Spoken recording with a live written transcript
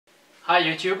Hi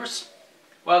YouTubers,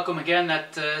 welcome again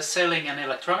at Sailing and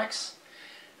Electronics,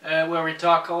 where we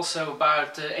talk also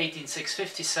about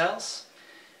 18650 cells.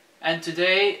 And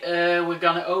today we're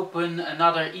gonna open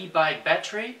another e-bike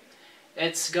battery.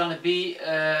 It's gonna be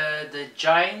the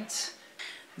Giant.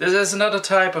 This is another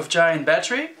type of Giant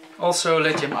battery, also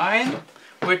lithium ion,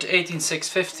 with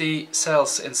 18650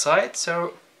 cells inside.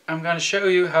 So I'm gonna show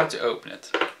you how to open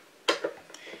it.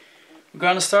 We're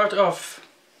gonna start off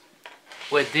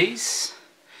with these.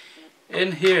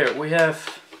 In here we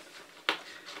have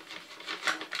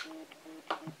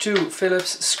two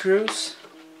Phillips screws.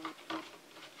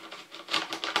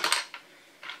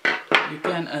 You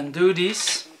can undo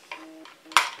these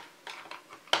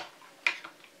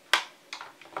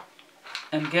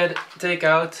and take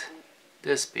out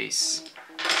this piece.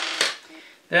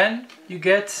 Then you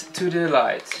get to the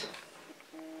light.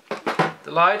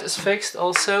 The light is fixed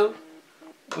also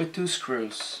with two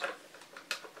screws.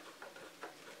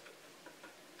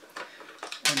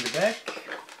 In the back.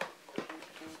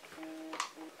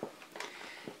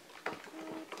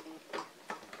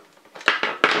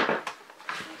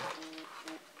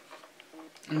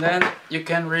 And then you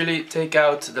can really take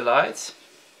out the light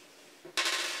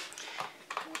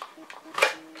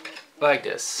like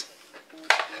this.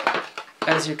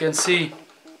 As you can see,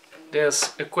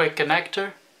 there's a quick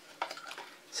connector,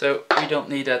 so we don't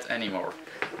need that anymore.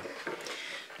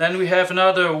 Then we have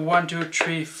another 1, 2,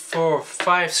 3, 4,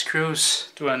 5 screws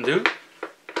to undo.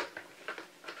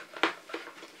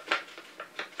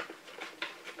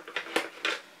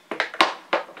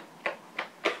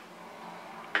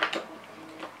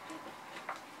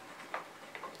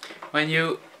 When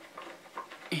you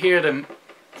hear them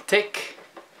tick,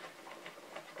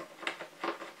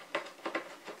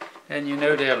 then you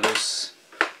know they are loose.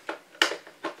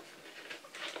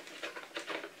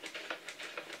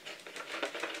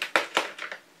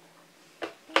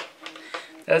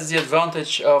 That's the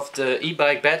advantage of the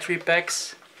e-bike battery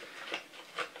packs.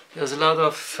 There's a lot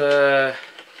of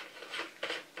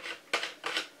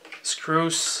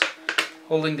screws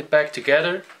holding the pack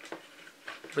together,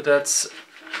 but that's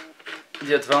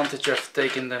the advantage of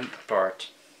taking them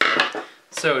apart.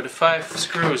 So the 5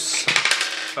 screws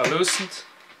are loosened.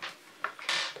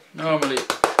 Normally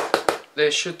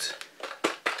they should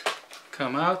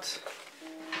come out.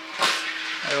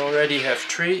 I already have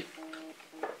 3.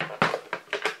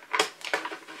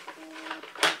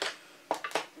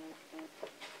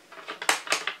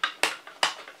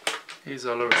 These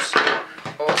are loose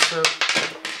also,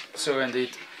 so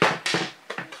indeed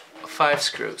 5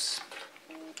 screws.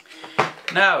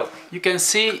 Now you can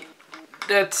see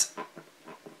that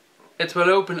it will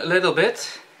open a little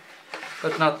bit,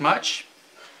 but not much.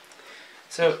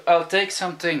 So I'll take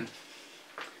something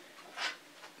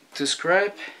to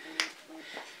scrape,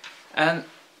 and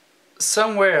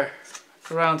somewhere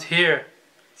around here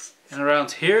and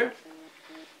around here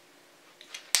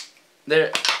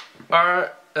there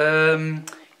are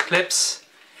clips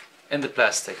in the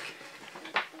plastic.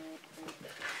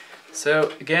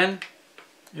 So again,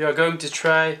 you are going to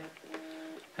try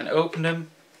and open them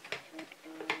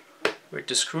with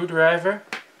the screwdriver.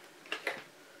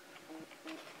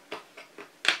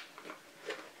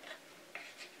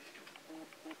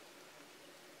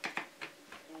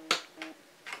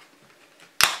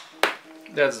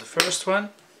 That's the first one.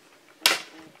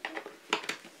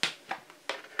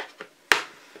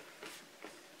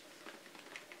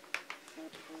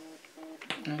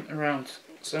 And around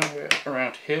somewhere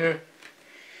around here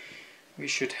we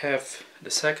should have the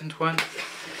second one.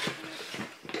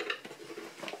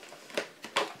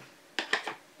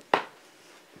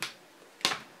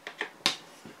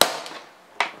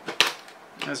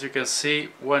 As you can see,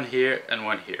 one here and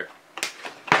one here.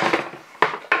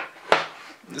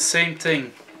 The same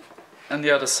thing on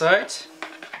the other side.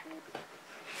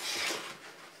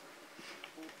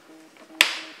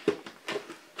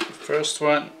 The first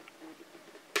one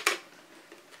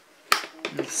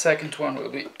and the second one will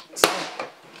be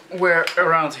somewhere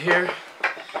around here,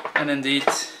 and indeed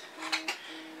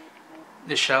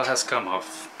the shell has come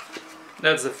off.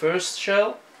 That's the first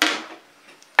shell.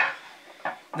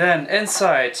 Then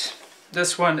inside,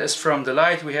 this one is from the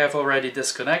light we have already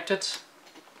disconnected.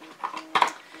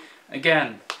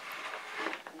 Again,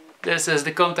 this is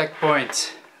the contact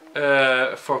point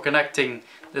for connecting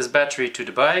this battery to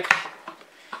the bike.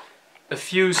 A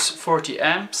fuse 40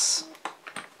 amps.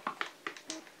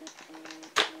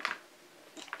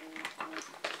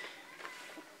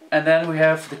 And then we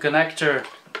have the connector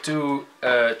to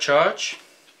charge.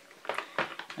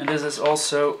 And this is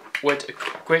also with a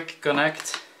quick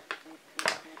connect,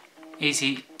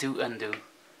 easy to undo.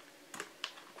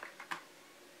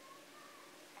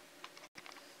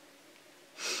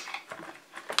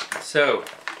 So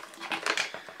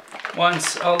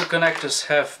once all the connectors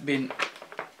have been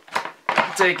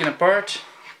taken apart,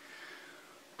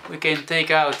 we can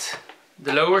take out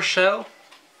the lower shell,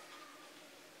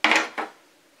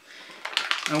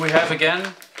 and we have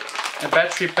again a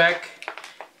battery pack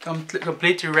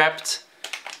completely wrapped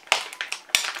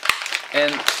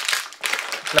in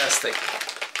plastic.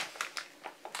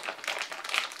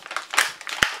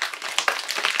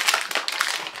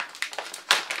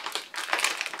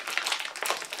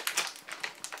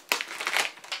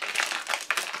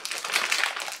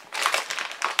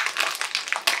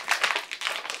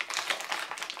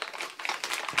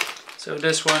 So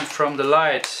this one from the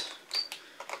light,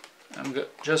 I'm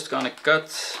just gonna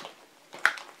cut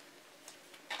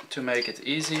to make it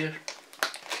easier.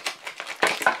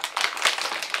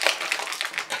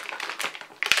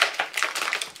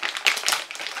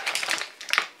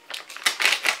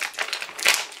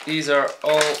 These are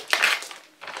all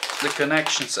the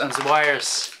connections and the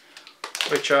wires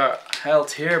which are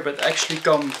held here but actually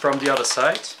come from the other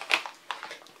side.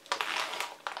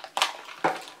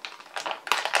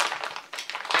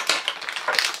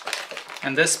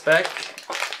 And this pack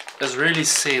is really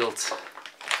sealed.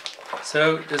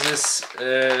 So this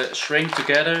is shrink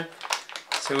together,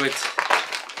 so it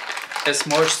is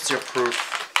moisture proof.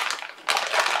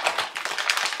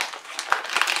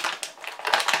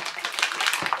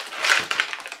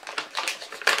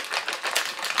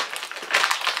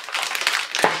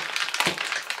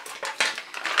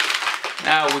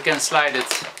 Now we can slide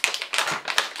it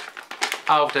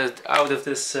out of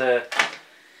this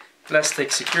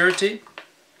plastic security.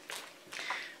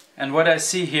 And what I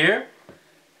see here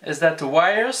is that the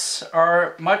wires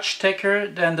are much thicker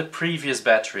than the previous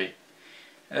battery.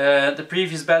 The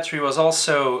previous battery was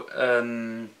also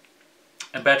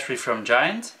a battery from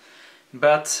Giant,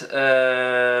 but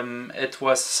it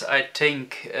was, I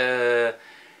think,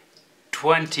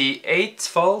 28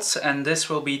 volts, and this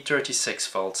will be 36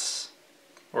 volts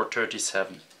or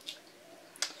 37.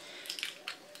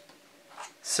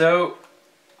 So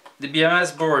the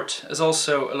BMS board is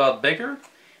also a lot bigger.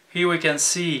 Here we can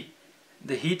see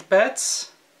the heat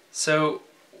pads. So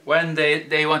when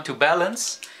they want to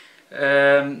balance,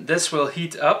 this will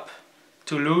heat up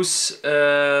to lose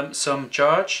some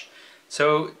charge,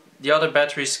 so the other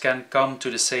batteries can come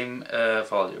to the same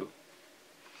value.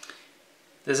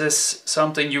 This is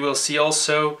something you will see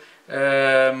also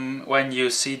when you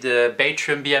see the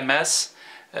Batrium BMS,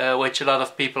 which a lot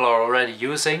of people are already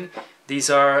using. These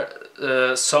are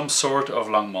some sort of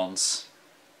Longmans.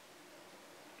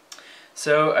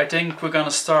 So I think we're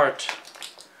gonna start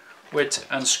with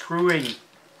unscrewing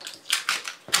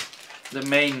the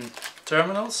main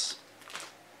terminals.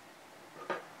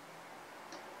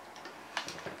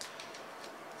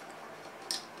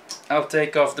 I'll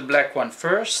take off the black one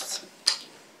first.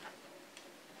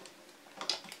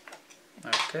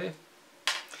 Okay.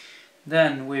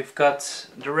 Then we've got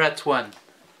the red one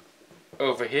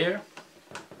over here.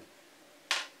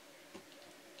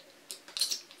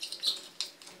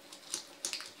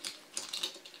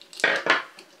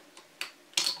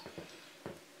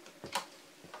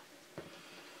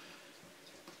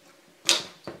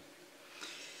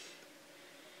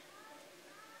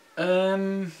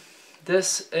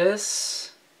 This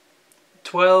is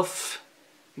 12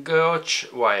 gauge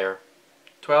wire,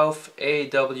 12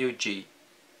 AWG.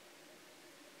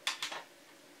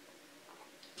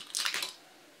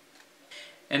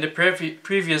 In the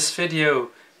previous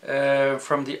video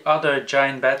from the other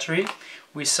Giant battery,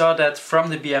 we saw that from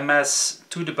the BMS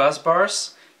to the bus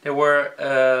bars there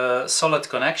were solid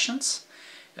connections.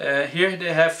 Here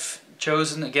they have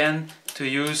chosen again to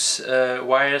use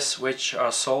wires which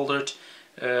are soldered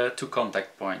to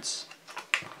contact points.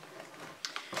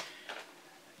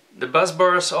 The bus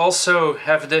bars also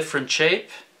have a different shape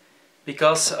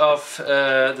because of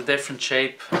the different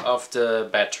shape of the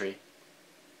battery.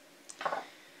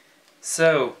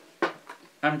 So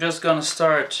I'm just gonna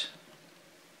start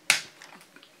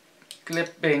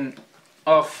clipping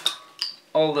off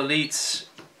all the leads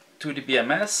to the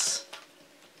BMS.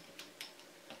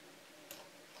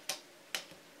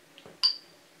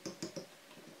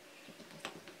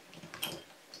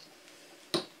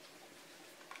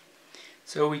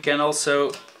 So we can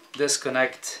also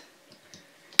disconnect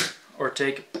or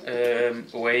take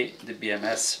away the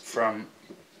BMS from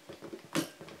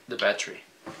the battery.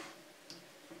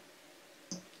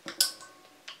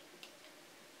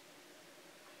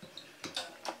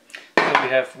 So we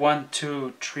have 1,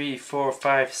 2, 3, 4,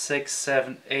 5, 6,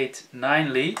 7, 8,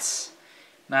 9 leads.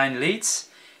 9 leads,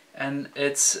 and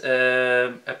it's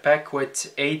a pack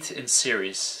with 8 in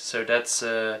series. So that's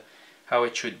how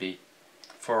it should be.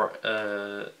 for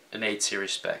an 8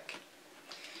 series pack.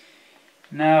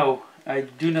 Now I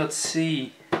do not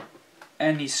see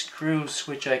any screws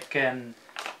which I can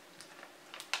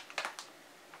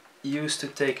use to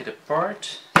take it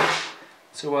apart,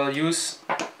 so I'll use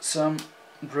some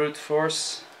brute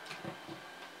force.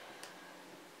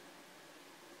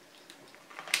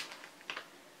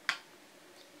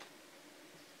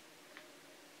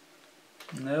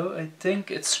 No, I think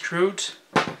it's screwed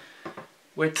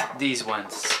with these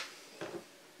ones.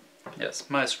 Yes,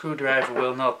 my screwdriver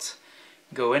will not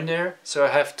go in there, so I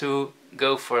have to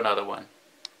go for another one.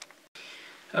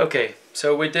 Okay,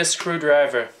 so with this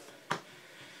screwdriver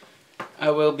I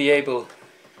will be able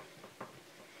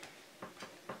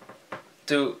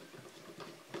to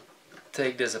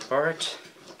take this apart.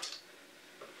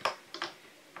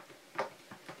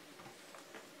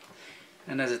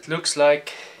 And as it looks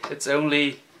like, it's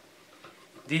only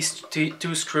these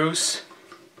two screws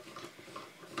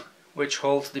which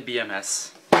hold the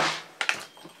BMS.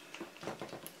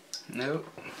 No,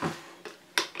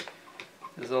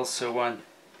 there's also one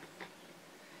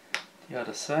the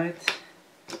other side.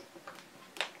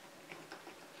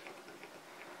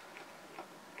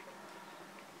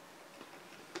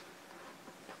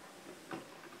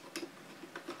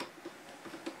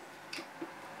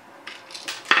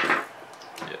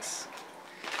 Yes.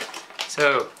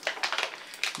 So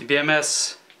the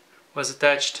BMS was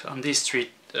attached on these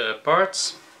three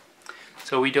parts,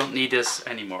 so we don't need this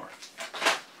anymore.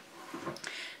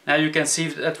 Now you can see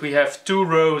that we have 2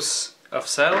 rows of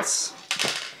cells,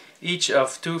 each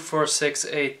of 2, 4, 6,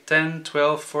 8, 10,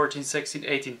 12, 14, 16,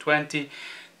 18, 20,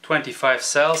 25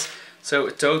 cells, so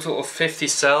a total of 50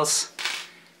 cells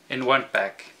in one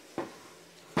pack.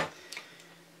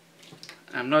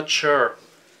 I'm not sure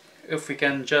if we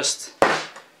can just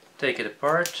take it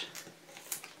apart.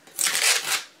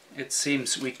 It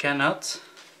seems we cannot.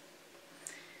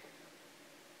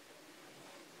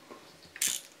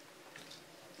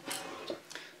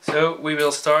 So we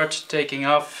will start taking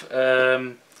off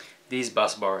these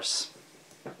bus bars.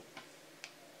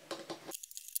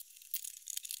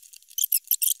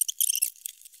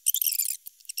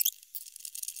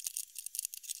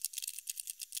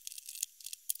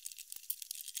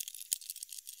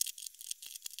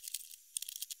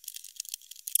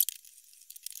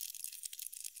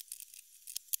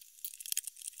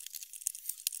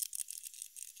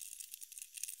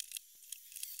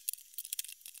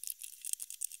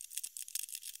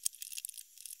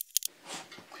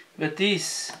 But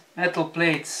these metal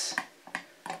plates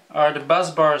are the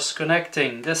bus bars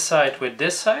connecting this side with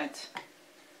this side.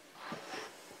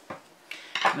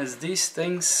 And it's these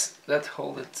things that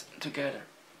hold it together.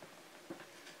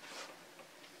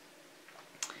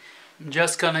 I'm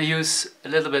just gonna use a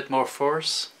little bit more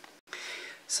force.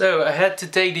 So I had to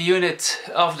take the unit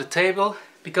off the table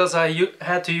because I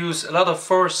had to use a lot of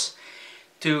force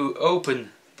to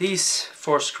open these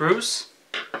 4 screws.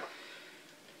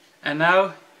 And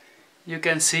now you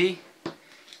can see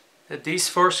that these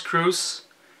 4 screws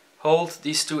hold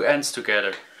these 2 ends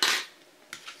together.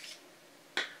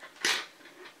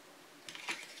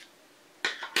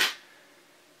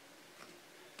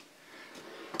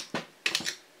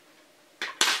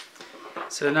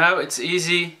 So now it's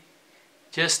easy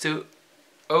just to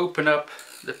open up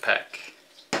the pack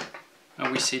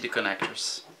and we see the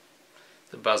connectors,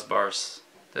 the bus bars.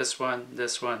 This one,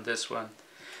 this one, this one.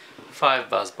 5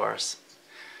 bus bars.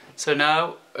 So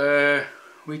now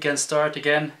we can start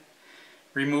again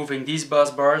removing these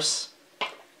bus bars.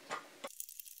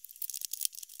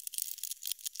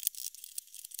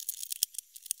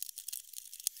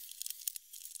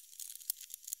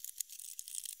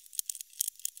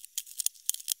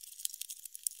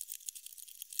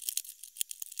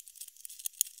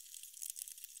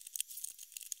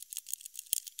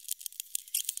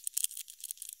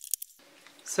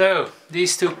 So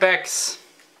these 2 packs,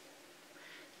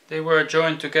 they were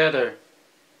joined together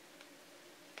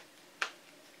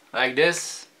like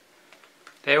this.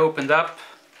 They opened up.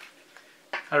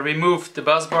 I removed the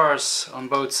bus bars on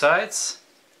both sides.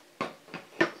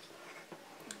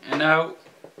 And now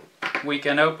we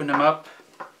can open them up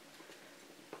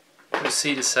to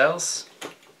see the cells.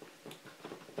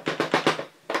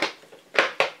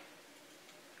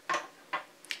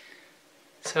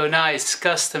 So nice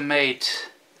custom made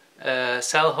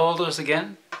cell holders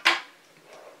again.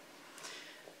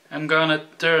 I'm gonna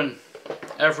turn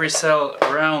every cell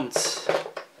around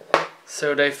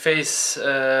so they face,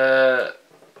 they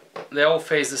all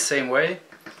face the same way.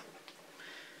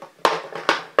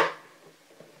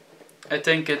 I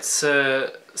think it's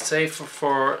safer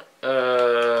for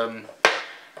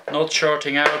not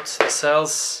shorting out the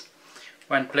cells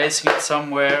when placing it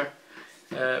somewhere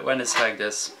when it's like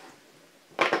this.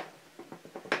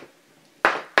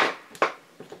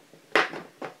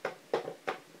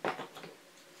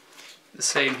 The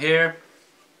same here.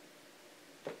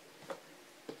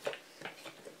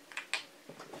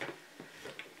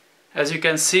 As you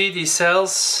can see, these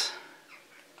cells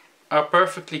are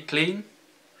perfectly clean.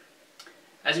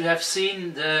 As you have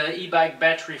seen, the e-bike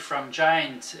battery from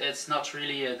Giant, it's not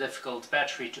really a difficult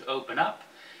battery to open up.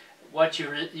 What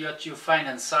you find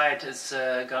inside is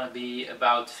going to be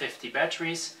about 50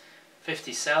 batteries,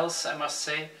 50 cells I must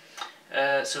say,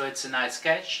 so it's a nice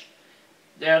catch.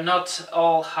 They are not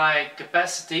all high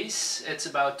capacities, it's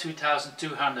about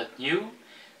 2200 new,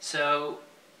 so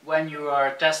when you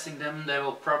are testing them they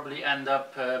will probably end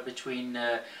up between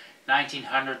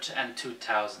 1900 and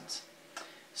 2000.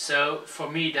 So for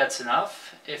me that's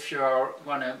enough. If you are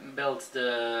going to build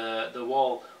the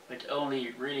wall with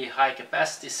only really high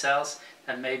capacity cells,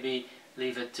 then maybe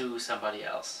leave it to somebody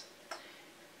else.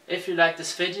 If you like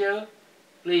this video,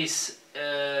 please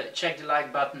check the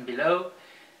like button below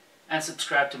and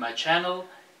subscribe to my channel.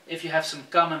 If you have some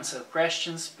comments or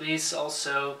questions, please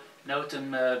also note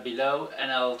them below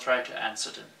and I'll try to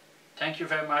answer them. Thank you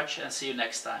very much and see you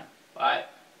next time. Bye.